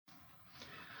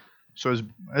So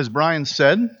as Brian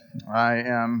said, I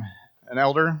am an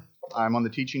elder. I'm on the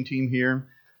teaching team here.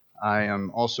 I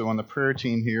am also on the prayer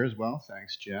team here as well.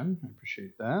 Thanks, Jen. I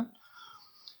appreciate that.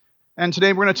 And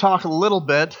today we're going to talk a little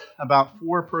bit about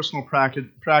 4 personal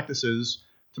practices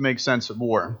to make sense of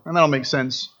war. And that'll make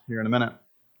sense here in a minute.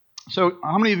 So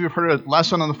how many of you have heard a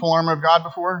lesson on the full armor of God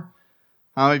before?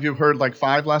 How many of you have heard like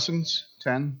 5 lessons?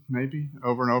 10, maybe,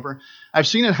 over and over? I've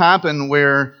seen it happen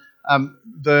where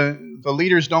the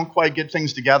leaders don't quite get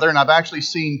things together, and I've actually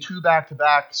seen 2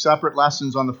 back-to-back separate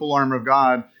lessons on the full armor of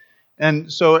God.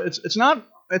 And so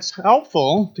it's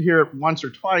helpful to hear it once or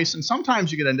twice, and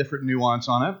sometimes you get a different nuance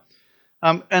on it.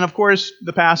 And of course,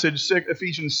 the passage,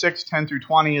 Ephesians 6, 10 through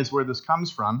 20, is where this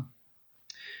comes from.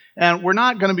 And we're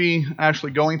not going to be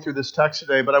actually going through this text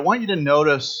today, but I want you to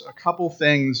notice a couple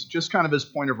things just kind of as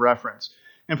point of reference.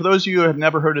 And for those of you who have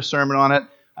never heard a sermon on it,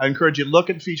 I encourage you to look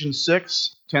at Ephesians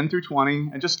 6, 10 through 20,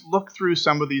 and just look through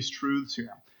some of these truths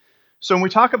here. So when we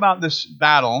talk about this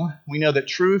battle, we know that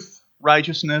truth,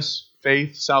 righteousness,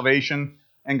 faith, salvation,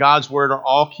 and God's word are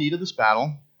all key to this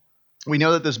battle. We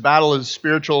know that this battle is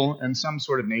spiritual in some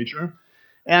sort of nature.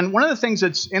 And one of the things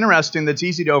that's interesting, that's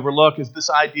easy to overlook, is this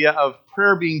idea of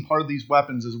prayer being part of these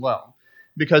weapons as well.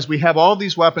 Because we have all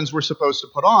these weapons we're supposed to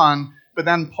put on, but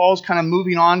then Paul's kind of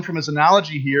moving on from his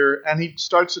analogy here, and he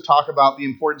starts to talk about the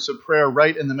importance of prayer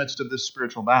right in the midst of this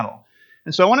spiritual battle.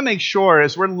 And so I want to make sure,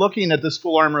 as we're looking at this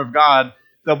full armor of God,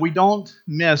 that we don't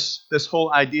miss this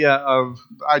whole idea of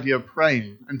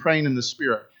praying and praying in the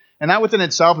Spirit. And that within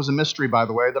itself is a mystery, by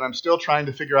the way, that I'm still trying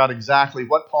to figure out exactly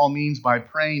what Paul means by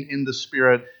praying in the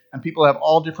Spirit. And people have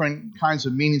all different kinds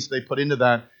of meanings they put into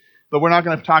that. But we're not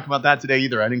going to talk about that today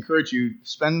either. I'd encourage you to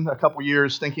spend a couple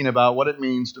years thinking about what it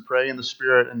means to pray in the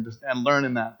Spirit and learn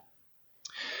in that.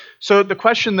 So the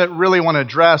question that really I want to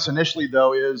address initially,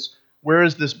 though, is where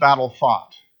is this battle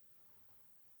fought?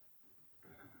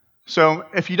 So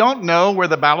if you don't know where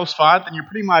the battle's fought, then you're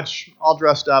pretty much all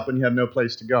dressed up and you have no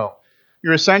place to go.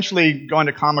 You're essentially going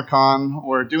to Comic-Con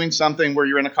or doing something where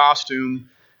you're in a costume.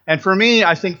 And for me,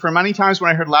 I think for many times when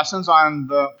I heard lessons on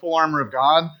the full armor of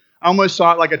God, I almost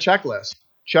saw it like a checklist.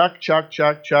 Check, check,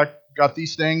 check, check. Got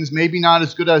these things. Maybe not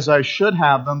as good as I should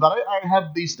have them, but I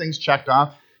have these things checked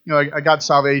off. You know, I got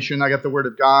salvation. I got the Word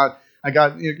of God.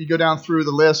 You go down through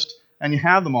the list and you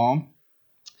have them all.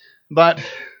 But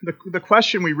the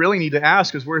question we really need to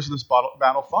ask is, where's this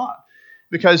battle fought?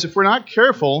 Because if we're not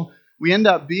careful, we end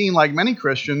up being like many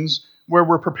Christians where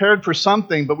we're prepared for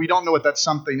something, but we don't know what that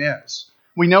something is.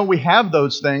 We know we have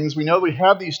those things. We know we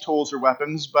have these tools or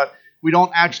weapons, but we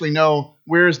don't actually know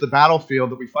where is the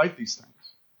battlefield that we fight these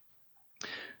things.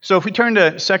 So if we turn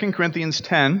to 2 Corinthians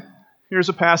 10, here's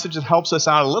a passage that helps us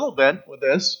out a little bit with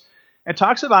this. It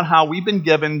talks about how we've been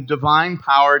given divine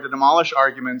power to demolish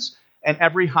arguments and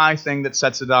every high thing that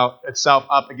sets itself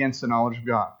up against the knowledge of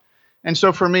God. And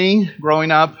so for me, growing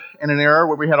up in an era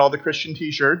where we had all the Christian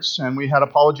t-shirts and we had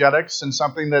apologetics and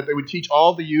something that they would teach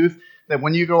all the youth that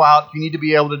when you go out, you need to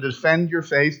be able to defend your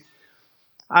faith.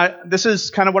 This is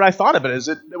kind of what I thought of it as.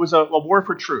 It was a war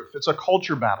for truth. It's a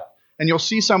culture battle. And you'll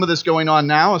see some of this going on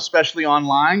now, especially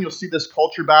online. You'll see this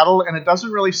culture battle, and it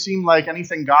doesn't really seem like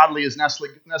anything godly is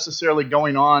necessarily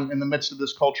going on in the midst of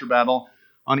this culture battle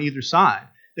on either side.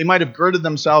 They might have girded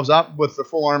themselves up with the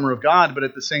full armor of God, but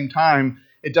at the same time,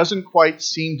 it doesn't quite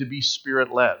seem to be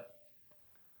Spirit-led.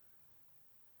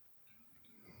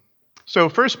 So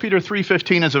 1 Peter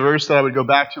 3:15 is a verse that I would go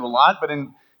back to a lot, but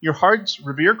in your hearts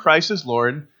revere Christ as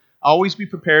Lord. Always be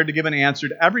prepared to give an answer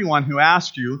to everyone who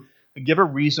asks you, and give a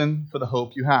reason for the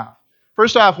hope you have.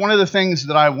 First off, one of the things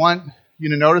that I want you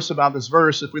to notice about this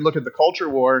verse, if we look at the culture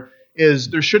war, is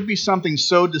there should be something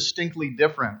so distinctly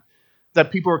different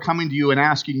that people are coming to you and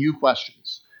asking you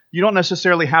questions. You don't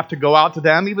necessarily have to go out to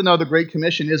them, even though the Great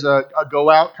Commission is a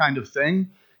go-out kind of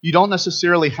thing. You don't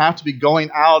necessarily have to be going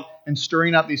out and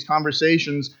stirring up these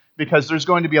conversations, because there's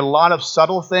going to be a lot of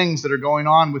subtle things that are going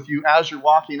on with you as you're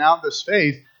walking out this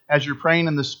faith, as you're praying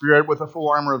in the Spirit with the full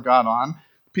armor of God on.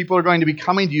 People are going to be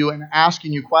coming to you and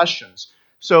asking you questions.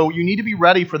 So you need to be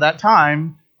ready for that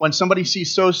time when somebody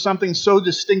sees something so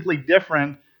distinctly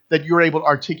different that you're able to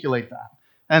articulate that.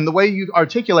 And the way you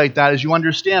articulate that is you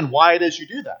understand why it is you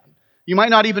do that. You might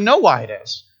not even know why it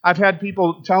is. I've had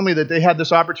people tell me that they had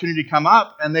this opportunity come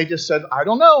up and they just said, I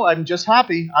don't know, I'm just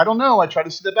happy. I don't know, I try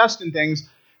to see the best in things.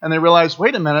 And they realized,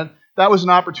 wait a minute, that was an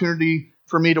opportunity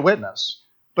for me to witness.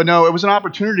 But no, it was an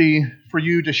opportunity for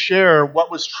you to share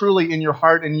what was truly in your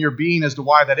heart and in your being as to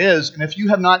why that is. And if you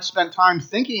have not spent time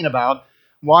thinking about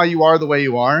why you are the way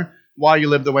you are, why you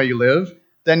live the way you live,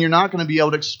 then you're not going to be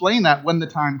able to explain that when the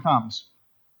time comes.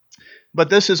 But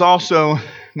this is also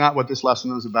not what this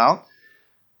lesson is about.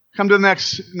 Come to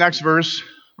the next verse.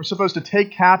 We're supposed to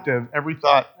take captive every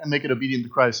thought and make it obedient to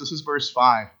Christ. This is verse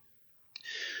 5.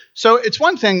 So it's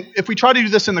one thing, if we try to do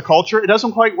this in the culture, it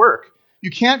doesn't quite work.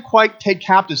 You can't quite take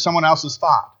captive someone else's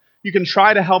thought. You can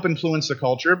try to help influence the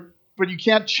culture, but you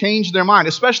can't change their mind,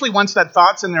 especially once that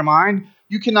thought's in their mind.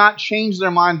 You cannot change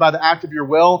their mind by the act of your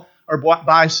will or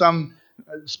by some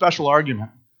special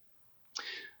argument.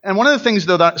 And one of the things,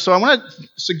 though, so I want to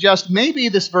suggest maybe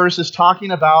this verse is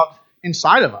talking about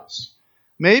inside of us.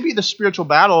 Maybe the spiritual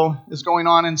battle is going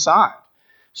on inside.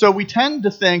 So we tend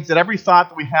to think that every thought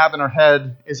that we have in our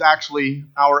head is actually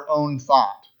our own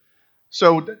thought.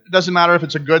 So it doesn't matter if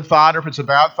it's a good thought or if it's a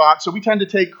bad thought. So we tend to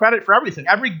take credit for everything.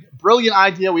 Every brilliant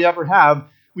idea we ever have,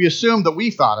 we assume that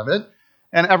we thought of it.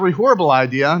 And every horrible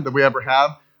idea that we ever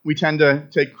have, we tend to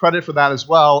take credit for that as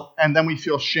well. And then we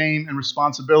feel shame and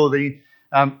responsibility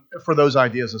for those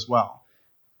ideas as well.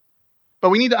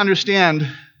 But we need to understand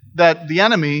that the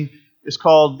enemy is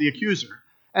called the accuser.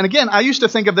 And again, I used to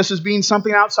think of this as being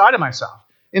something outside of myself.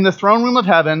 In the throne room of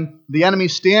heaven, the enemy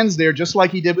stands there just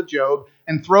like he did with Job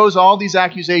and throws all these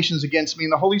accusations against me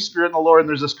and the Holy Spirit and the Lord, and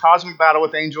there's this cosmic battle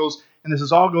with angels, and this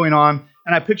is all going on,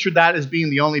 and I pictured that as being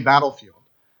the only battlefield.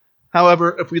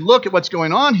 However, if we look at what's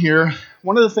going on here,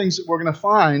 one of the things that we're going to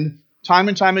find time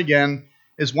and time again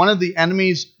is one of the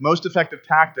enemy's most effective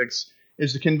tactics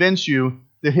is to convince you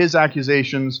that his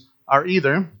accusations are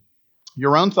either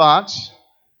your own thoughts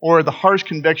or the harsh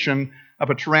conviction of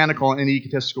a tyrannical and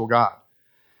egotistical God.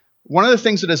 One of the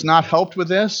things that has not helped with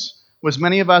this was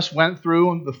many of us went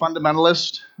through the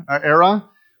fundamentalist era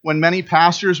when many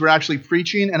pastors were actually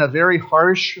preaching in a very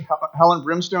harsh hell and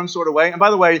brimstone sort of way. And by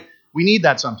the way, we need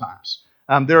that sometimes.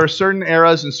 There are certain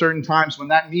eras and certain times when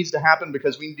that needs to happen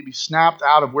because we need to be snapped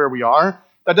out of where we are.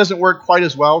 That doesn't work quite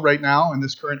as well right now in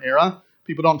this current era.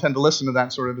 People don't tend to listen to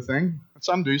that sort of a thing, but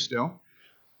some do still.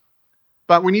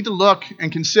 But we need to look and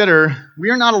consider we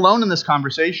are not alone in this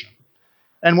conversation.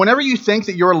 And whenever you think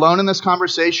that you're alone in this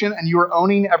conversation and you are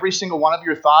owning every single one of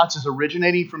your thoughts as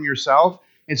originating from yourself,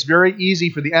 it's very easy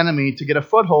for the enemy to get a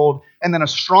foothold and then a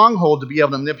stronghold to be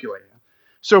able to manipulate you.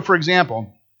 So, for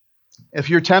example, if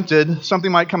you're tempted,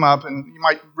 something might come up and you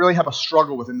might really have a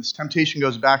struggle with it, and this temptation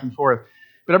goes back and forth.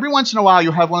 But every once in a while,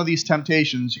 you'll have one of these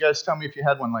temptations. You guys tell me if you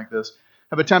had one like this.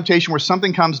 Have a temptation where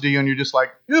something comes to you and you're just like,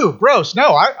 ooh, gross.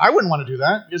 No, I wouldn't want to do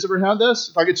that. You guys ever had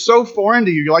this? Like it's so foreign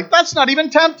to you. You're like, that's not even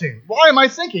tempting. Why am I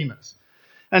thinking this?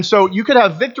 And so you could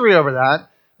have victory over that,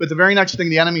 but the very next thing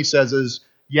the enemy says is,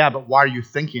 yeah, but why are you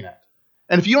thinking it?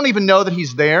 And if you don't even know that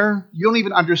he's there, you don't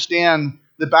even understand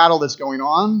the battle that's going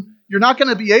on, you're not going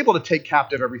to be able to take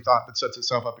captive every thought that sets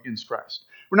itself up against Christ.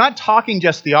 We're not talking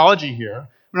just theology here.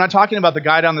 We're not talking about the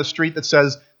guy down the street that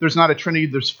says there's not a Trinity,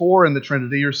 there's four in the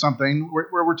Trinity or something.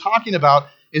 Where we're talking about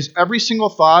is every single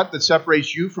thought that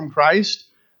separates you from Christ,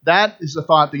 that is the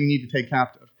thought that you need to take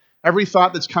captive. Every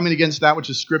thought that's coming against that which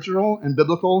is scriptural and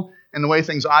biblical and the way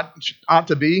things ought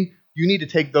to be, you need to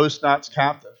take those thoughts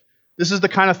captive. This is the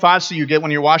kind of thoughts that you get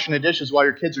when you're washing the dishes while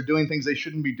your kids are doing things they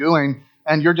shouldn't be doing,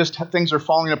 and things are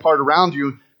falling apart around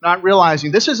you, not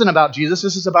realizing this isn't about Jesus,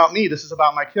 this is about me, this is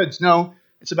about my kids. No,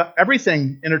 it's about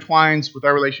everything intertwines with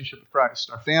our relationship with Christ,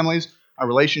 our families, our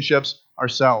relationships,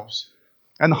 ourselves.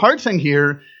 And the hard thing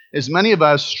here is many of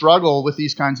us struggle with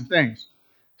these kinds of things.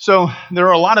 So there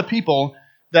are a lot of people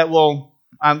that will,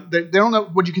 they don't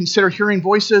know, would you consider hearing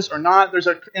voices or not? There's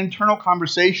an internal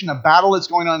conversation, a battle that's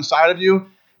going on inside of you.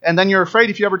 And then you're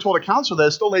afraid if you ever told a counselor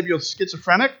this, they'll label you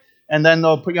schizophrenic, and then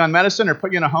they'll put you on medicine or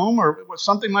put you in a home, or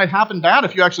something might happen bad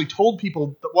if you actually told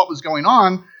people what was going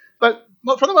on. But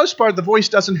for the most part, the voice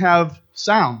doesn't have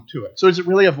sound to it. So is it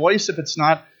really a voice if it's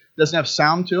not, doesn't have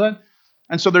sound to it?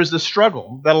 And so there's this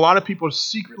struggle that a lot of people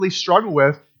secretly struggle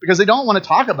with because they don't want to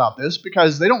talk about this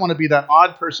because they don't want to be that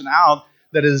odd person out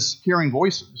that is hearing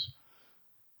voices.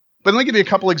 But let me give you a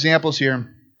couple examples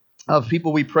here of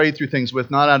people we prayed through things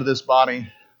with, not out of this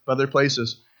body, but other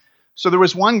places. So there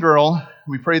was one girl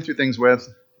we prayed through things with,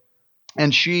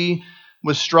 and she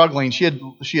was struggling. She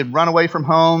had run away from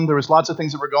home. There was lots of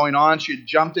things that were going on. She had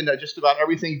jumped into just about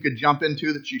everything you could jump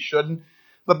into that she shouldn't.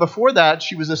 But before that,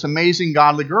 she was this amazing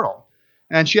godly girl,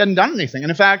 and she hadn't done anything.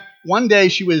 And in fact, one day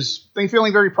she was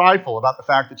feeling very prideful about the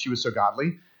fact that she was so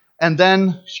godly. And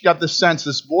then she got this sense,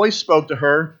 this voice spoke to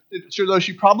her, though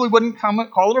she probably wouldn't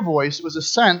call it a voice. It was a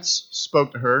sense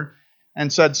spoke to her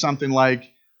and said something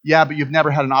like, yeah, but you've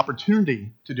never had an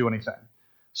opportunity to do anything.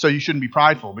 So you shouldn't be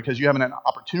prideful because you haven't had an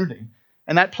opportunity.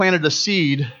 And that planted a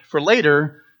seed for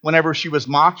later, whenever she was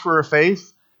mocked for her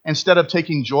faith. Instead of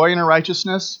taking joy in her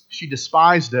righteousness, she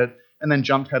despised it and then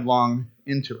jumped headlong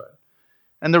into it.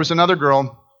 And there was another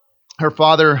girl her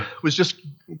father was just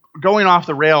going off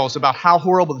the rails about how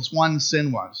horrible this one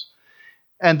sin was.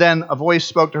 And then a voice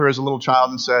spoke to her as a little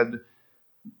child and said,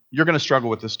 "You're going to struggle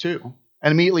with this too."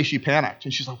 And immediately she panicked.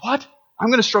 And she's like, "What? I'm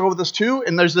going to struggle with this too?"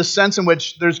 And there's this sense in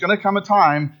which there's going to come a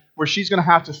time where she's going to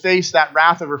have to face that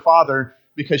wrath of her father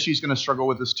because she's going to struggle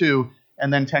with this too.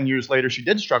 And then 10 years later, she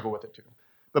did struggle with it too.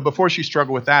 But before she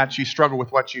struggled with that, she struggled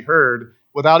with what she heard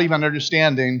without even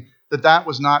understanding that that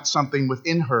was not something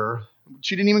within her.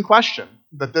 She didn't even question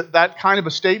that kind of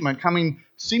a statement coming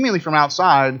seemingly from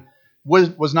outside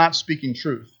was not speaking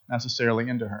truth necessarily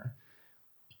into her.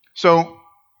 So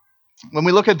when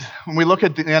we look at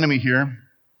the enemy here,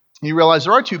 you realize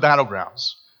there are two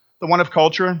battlegrounds. The one of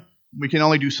culture, we can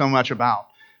only do so much about.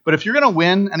 But if you're going to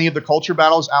win any of the culture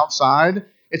battles outside,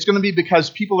 it's going to be because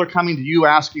people are coming to you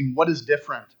asking, what is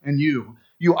different in you?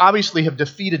 You obviously have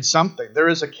defeated something. There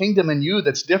is a kingdom in you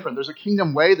that's different. There's a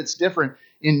kingdom way that's different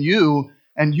in you,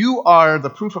 and you are the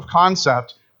proof of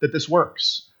concept that this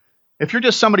works. If you're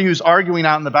just somebody who's arguing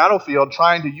out in the battlefield,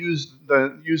 trying to use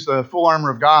the full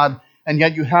armor of God, and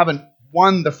yet you haven't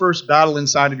won the first battle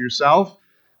inside of yourself,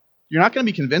 you're not going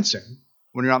to be convincing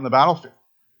when you're out in the battlefield.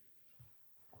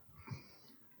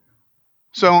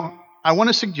 So I want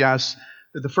to suggest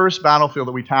that the first battlefield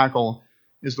that we tackle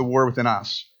is the war within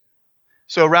us.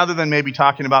 So rather than maybe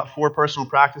talking about 4 personal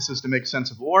practices to make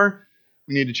sense of war,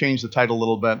 we need to change the title a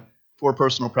little bit. 4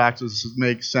 personal practices to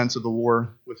make sense of the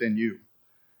war within you.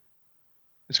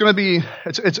 It's going to be,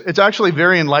 it's actually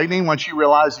very enlightening once you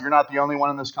realize that you're not the only one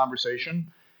in this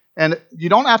conversation. And you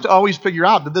don't have to always figure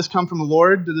out, did this come from the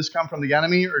Lord? Did this come from the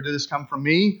enemy? Or did this come from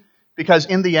me? Because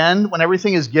in the end, when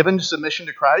everything is given to submission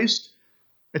to Christ,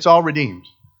 it's all redeemed.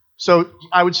 So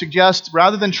I would suggest,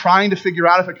 rather than trying to figure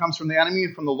out if it comes from the enemy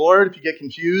or from the Lord, if you get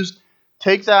confused,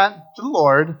 take that to the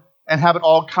Lord and have it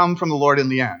all come from the Lord in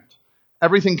the end.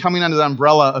 Everything coming under the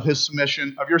umbrella of His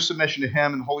submission, of your submission to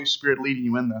Him and the Holy Spirit leading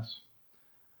you in this.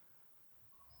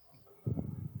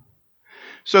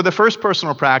 So the first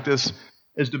personal practice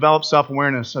is develop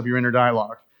self-awareness of your inner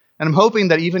dialogue. And I'm hoping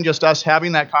that even just us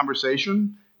having that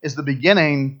conversation is the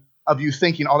beginning of you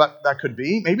thinking, oh, that could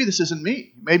be. Maybe this isn't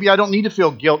me. Maybe I don't need to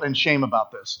feel guilt and shame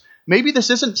about this. Maybe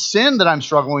this isn't sin that I'm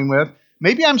struggling with.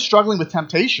 Maybe I'm struggling with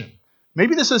temptation.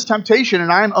 Maybe this is temptation,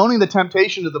 and I'm owning the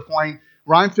temptation to the point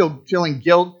where I'm feeling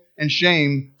guilt and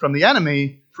shame from the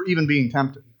enemy for even being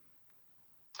tempted.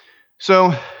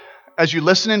 So as you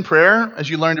listen in prayer, as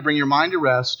you learn to bring your mind to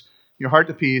rest, your heart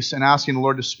to peace, and asking the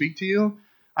Lord to speak to you,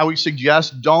 I would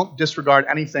suggest don't disregard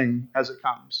anything as it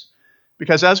comes.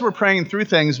 Because as we're praying through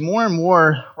things, more and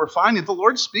more we're finding the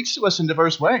Lord speaks to us in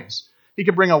diverse ways. He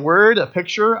could bring a word, a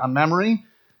picture, a memory.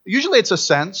 Usually it's a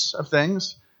sense of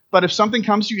things. But if something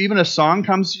comes to you, even a song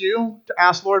comes to you, to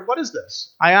ask, Lord, what is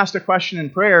this? I asked a question in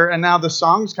prayer, and now the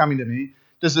song's coming to me.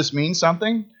 Does this mean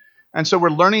something? And so we're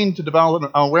learning to develop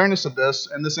an awareness of this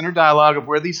and this inner dialogue of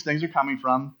where these things are coming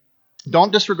from.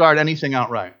 Don't disregard anything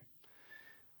outright.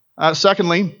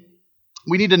 Secondly,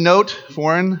 we need to note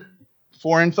foreign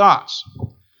thoughts.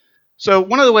 So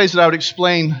one of the ways that I would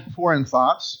explain foreign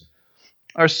thoughts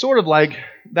are sort of like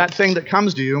that thing that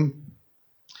comes to you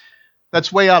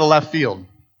that's way out of left field.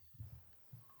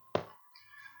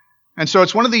 And so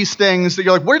it's one of these things that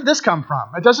you're like, where did this come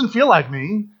from? It doesn't feel like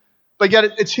me, but yet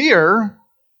it's here.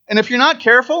 And if you're not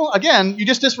careful, again, you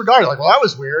just disregard it. Like, well, that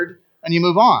was weird, and you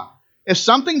move on. If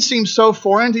something seems so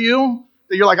foreign to you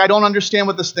that you're like, I don't understand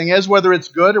what this thing is, whether it's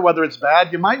good or whether it's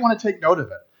bad, you might want to take note of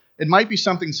it. It might be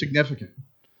something significant.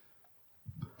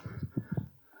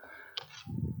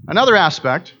 Another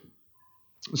aspect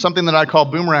is something that I call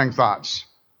boomerang thoughts.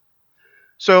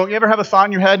 So you ever have a thought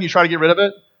in your head and you try to get rid of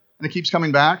it, and it keeps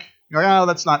coming back? You're like, oh,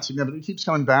 that's not significant. It keeps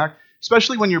coming back.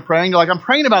 Especially when you're praying, you're like, I'm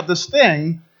praying about this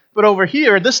thing, but over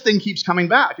here, this thing keeps coming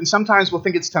back. And sometimes we'll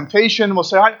think it's temptation. We'll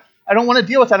say, I don't want to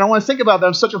deal with that. I don't want to think about that.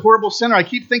 I'm such a horrible sinner. I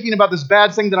keep thinking about this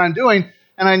bad thing that I'm doing,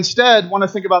 and I instead want to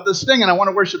think about this thing, and I want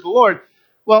to worship the Lord.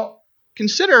 Well,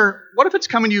 consider, what if it's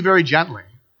coming to you very gently?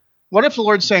 What if the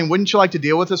Lord's saying, wouldn't you like to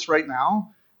deal with this right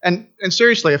now? And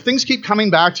seriously, if things keep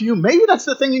coming back to you, maybe that's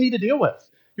the thing you need to deal with.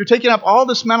 You're taking up all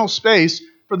this mental space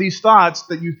for these thoughts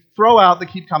that you throw out that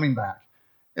keep coming back.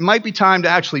 It might be time to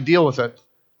actually deal with it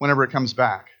whenever it comes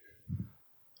back.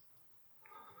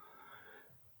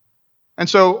 And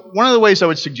so one of the ways I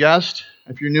would suggest,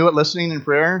 if you're new at listening in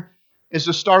prayer, is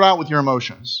to start out with your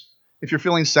emotions. If you're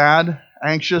feeling sad,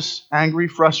 anxious, angry,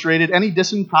 frustrated, any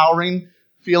disempowering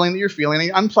feeling that you're feeling, any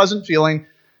unpleasant feeling,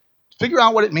 figure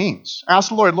out what it means. Ask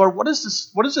the Lord, what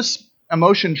is this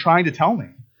emotion trying to tell me?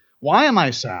 Why am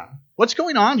I sad? What's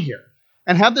going on here?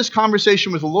 And have this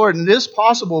conversation with the Lord. And it is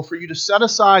possible for you to set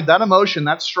aside that emotion,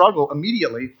 that struggle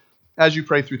immediately, as you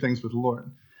pray through things with the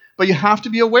Lord. But you have to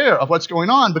be aware of what's going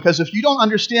on, because if you don't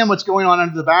understand what's going on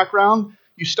under the background,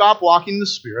 you stop walking in the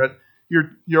Spirit,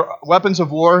 your weapons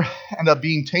of war end up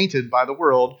being tainted by the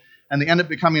world, and they end up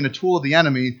becoming a tool of the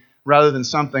enemy rather than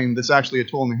something that's actually a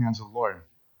tool in the hands of the Lord.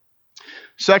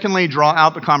 Secondly, draw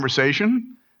out the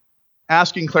conversation,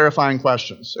 asking clarifying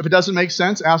questions. If it doesn't make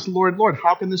sense, ask the Lord,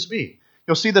 how can this be?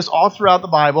 You'll see this all throughout the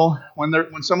Bible. When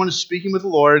someone is speaking with the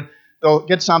Lord, they'll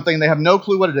get something, they have no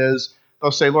clue what it is.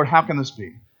 They'll say, Lord, how can this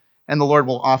be? And the Lord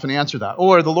will often answer that.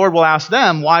 Or the Lord will ask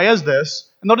them, why is this?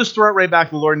 And they'll just throw it right back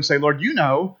to the Lord and say, Lord, you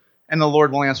know. And the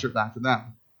Lord will answer it back to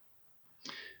them.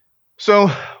 So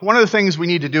one of the things we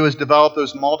need to do is develop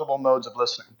those multiple modes of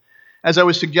listening. As I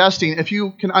was suggesting, if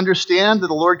you can understand that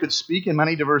the Lord could speak in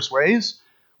many diverse ways,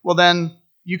 well then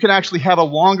you can actually have a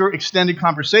longer extended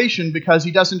conversation, because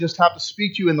he doesn't just have to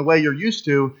speak to you in the way you're used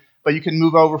to, but you can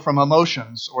move over from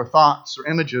emotions or thoughts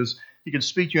or images. He can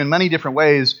speak to you in many different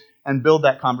ways and build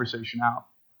that conversation out.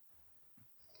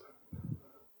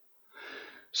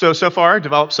 So far,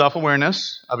 develop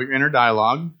self-awareness of your inner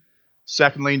dialogue.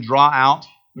 Secondly, draw out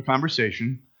the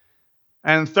conversation.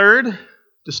 And third,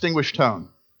 distinguish tone.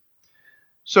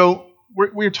 So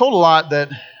we're told a lot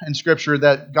that in Scripture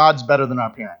that God's better than our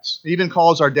parents. He even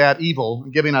calls our dad evil,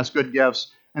 giving us good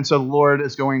gifts, and so the Lord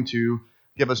is going to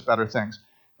give us better things.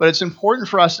 But it's important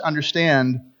for us to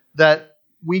understand that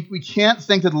we can't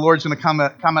think that the Lord's going to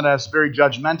come at us very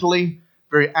judgmentally,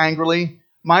 very angrily.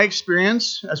 My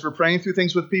experience, as we're praying through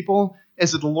things with people,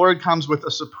 is that the Lord comes with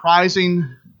a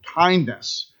surprising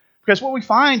kindness. Because what we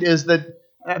find is that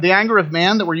the anger of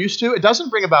man that we're used to, it doesn't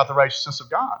bring about the righteousness of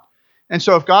God. And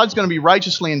so if God's going to be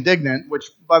righteously indignant, which,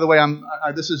 by the way,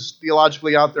 this is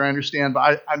theologically out there, I understand,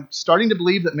 but I'm starting to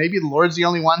believe that maybe the Lord's the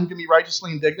only one who can be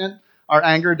righteously indignant. Our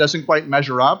anger doesn't quite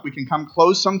measure up. We can come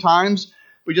close sometimes.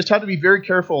 We just have to be very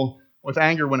careful with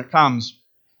anger when it comes.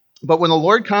 But when the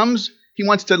Lord comes, he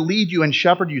wants to lead you and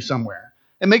shepherd you somewhere.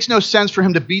 It makes no sense for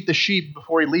him to beat the sheep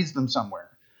before he leads them somewhere.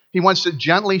 He wants to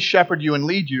gently shepherd you and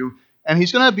lead you, and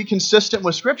he's going to be consistent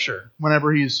with Scripture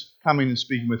whenever he's coming and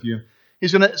speaking with you.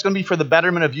 It's going to be for the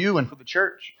betterment of you and for the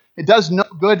church. It does no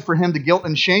good for him to guilt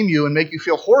and shame you and make you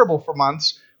feel horrible for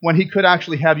months when he could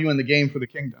actually have you in the game for the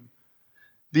kingdom.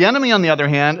 The enemy, on the other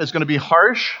hand, is going to be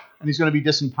harsh, and he's going to be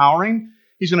disempowering.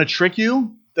 He's going to trick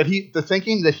you to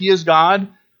thinking that he is God,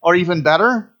 or even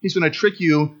better, he's going to trick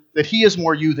you that he is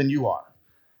more you than you are.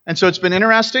 And so it's been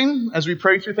interesting as we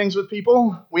pray through things with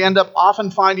people. We end up often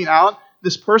finding out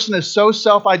this person is so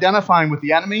self-identifying with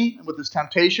the enemy, with his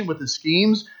temptation, with his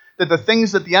schemes, that the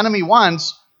things that the enemy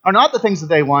wants are not the things that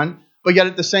they want, but yet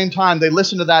at the same time they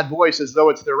listen to that voice as though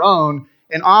it's their own,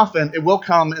 and often it will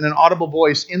come in an audible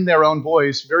voice, in their own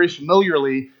voice, very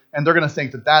familiarly, and they're going to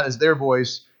think that that is their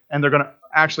voice, and they're going to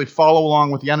actually follow along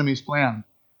with the enemy's plan.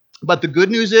 But the good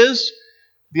news is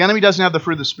the enemy doesn't have the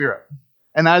fruit of the Spirit,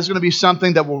 and that is going to be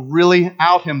something that will really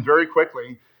out him very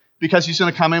quickly, because he's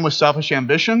going to come in with selfish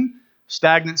ambition,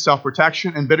 stagnant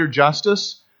self-protection, and bitter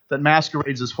justice that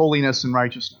masquerades as holiness and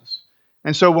righteousness.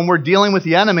 And so when we're dealing with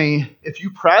the enemy, if you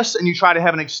press and you try to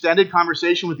have an extended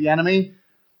conversation with the enemy,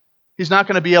 he's not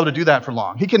going to be able to do that for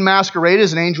long. He can masquerade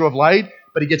as an angel of light,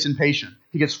 but he gets impatient.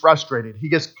 He gets frustrated. He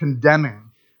gets condemning.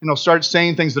 And he'll start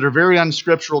saying things that are very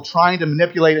unscriptural, trying to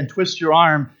manipulate and twist your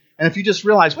arm. And if you just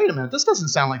realize, wait a minute, this doesn't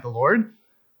sound like the Lord.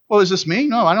 Well, is this me?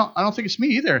 No, I don't think it's me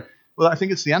either. Well, I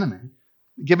think it's the enemy.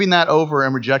 Giving that over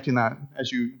and rejecting that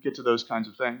as you get to those kinds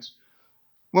of things.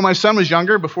 When my son was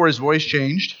younger, before his voice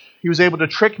changed, he was able to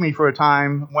trick me for a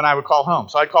time when I would call home.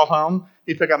 So I'd call home,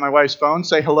 he'd pick up my wife's phone,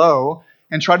 say hello,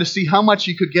 and try to see how much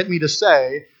he could get me to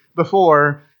say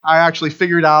before I actually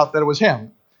figured out that it was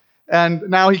him. And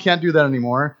now he can't do that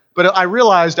anymore. But I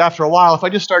realized after a while, if I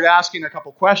just started asking a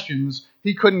couple questions,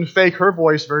 he couldn't fake her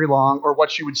voice very long or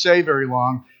what she would say very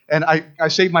long. And I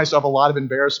saved myself a lot of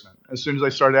embarrassment as soon as I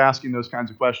started asking those kinds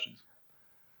of questions.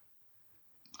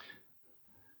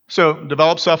 So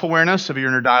develop self-awareness of your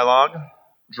inner dialogue,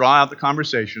 draw out the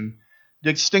conversation,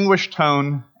 distinguish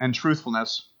tone and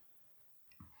truthfulness.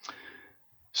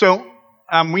 So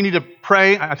we need to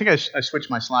pray. I think I switched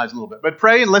my slides a little bit, but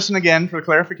pray and listen again for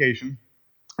clarification.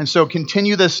 And so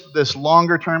continue this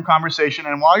longer-term conversation.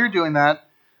 And while you're doing that,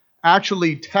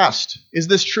 actually test, is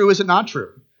this true, is it not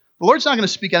true? The Lord's not going to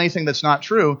speak anything that's not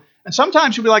true. And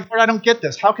sometimes you'll be like, Lord, I don't get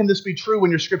this. How can this be true when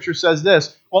your scripture says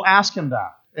this? Well, ask him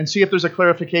that and see if there's a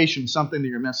clarification, something that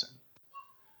you're missing.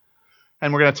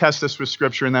 And we're going to test this with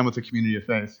scripture and then with the community of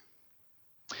faith.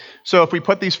 So if we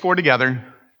put these four together,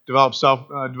 develop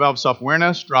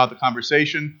self-awareness, draw out the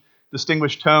conversation,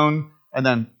 distinguish tone, and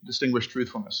then distinguish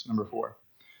truthfulness, number 4.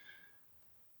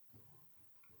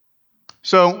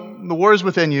 So the war is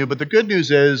within you, but the good news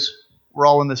is we're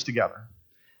all in this together.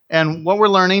 And what we're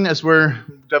learning as we're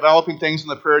developing things in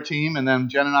the prayer team, and then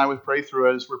Jen and I would pray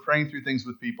through it as we're praying through things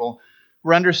with people,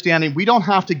 we're understanding we don't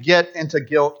have to get into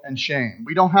guilt and shame.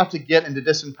 We don't have to get into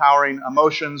disempowering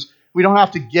emotions. We don't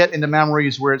have to get into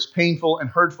memories where it's painful and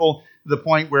hurtful to the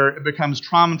point where it becomes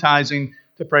traumatizing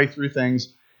to pray through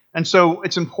things. And so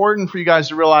it's important for you guys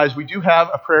to realize we do have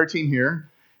a prayer team here.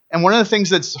 And one of the things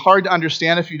that's hard to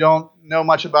understand if you don't know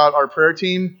much about our prayer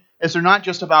team is they're not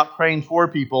just about praying for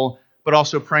people, but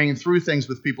also praying through things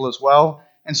with people as well.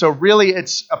 And so really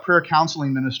it's a prayer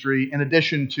counseling ministry in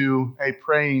addition to a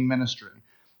praying ministry.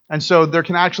 And so there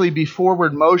can actually be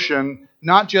forward motion,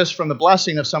 not just from the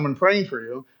blessing of someone praying for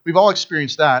you. We've all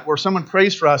experienced that, where someone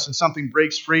prays for us and something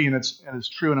breaks free and it's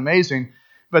true and amazing.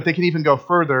 But they can even go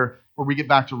further where we get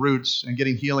back to roots and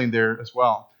getting healing there as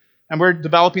well. And we're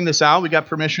developing this out. We got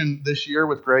permission this year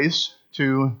with Grace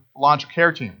to launch a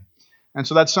care team. And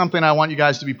so that's something I want you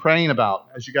guys to be praying about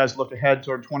as you guys look ahead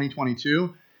toward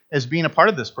 2022, is being a part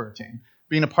of this prayer team,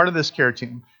 being a part of this care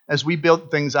team as we build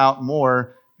things out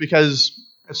more, because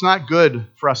it's not good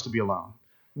for us to be alone.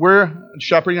 We're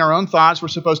shepherding our own thoughts. We're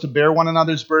supposed to bear one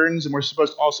another's burdens, and we're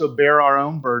supposed to also bear our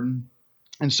own burden.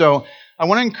 And so I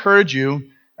want to encourage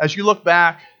you, as you look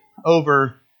back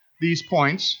over these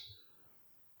points,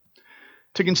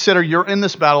 to consider you're in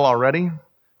this battle already.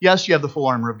 Yes, you have the full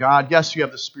armor of God. Yes, you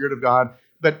have the Spirit of God.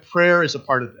 But prayer is a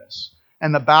part of this.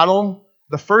 And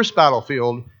the first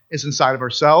battlefield is inside of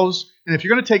ourselves. And if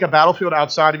you're going to take a battlefield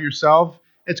outside of yourself,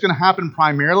 it's going to happen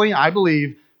primarily, I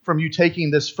believe, from you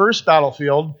taking this first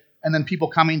battlefield and then people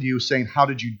coming to you saying, how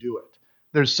did you do it?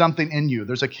 There's something in you.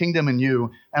 There's a kingdom in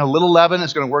you. And a little leaven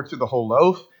is going to work through the whole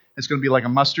loaf. It's going to be like a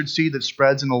mustard seed that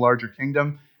spreads in the larger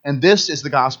kingdom. And this is the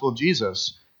gospel of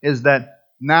Jesus, is that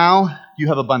now you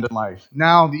have abundant life.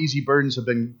 Now the easy burdens have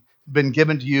been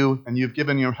given to you, and you've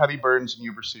given your heavy burdens, and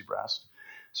you've received rest.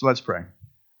 So let's pray.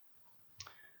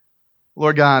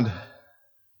 Lord God,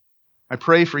 I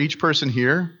pray for each person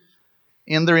here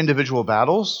in their individual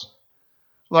battles.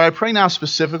 Lord, I pray now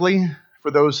specifically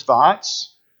for those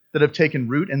thoughts that have taken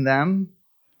root in them,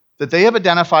 that they have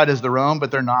identified as their own, but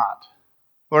they're not.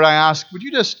 Lord, I ask, would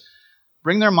you just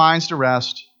bring their minds to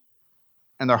rest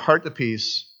and their heart to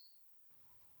peace?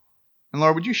 And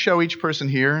Lord, would you show each person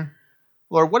here,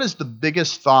 Lord, what is the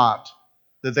biggest thought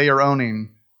that they are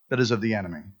owning that is of the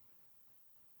enemy?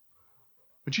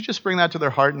 Would you just bring that to their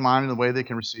heart and mind in the way they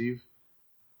can receive?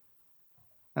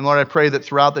 And Lord, I pray that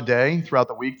throughout the day, throughout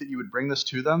the week, that you would bring this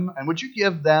to them. And would you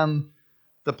give them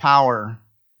the power,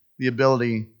 the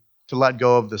ability to let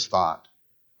go of this thought?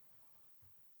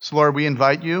 So Lord, we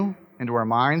invite you into our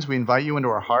minds. We invite you into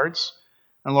our hearts.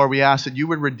 And Lord, we ask that you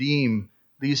would redeem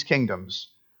these kingdoms.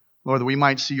 Lord, that we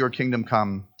might see your kingdom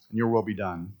come and your will be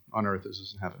done on earth as it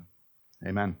is in heaven.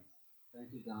 Amen. Thank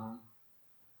you, Don.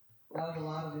 That was a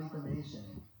lot of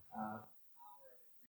information.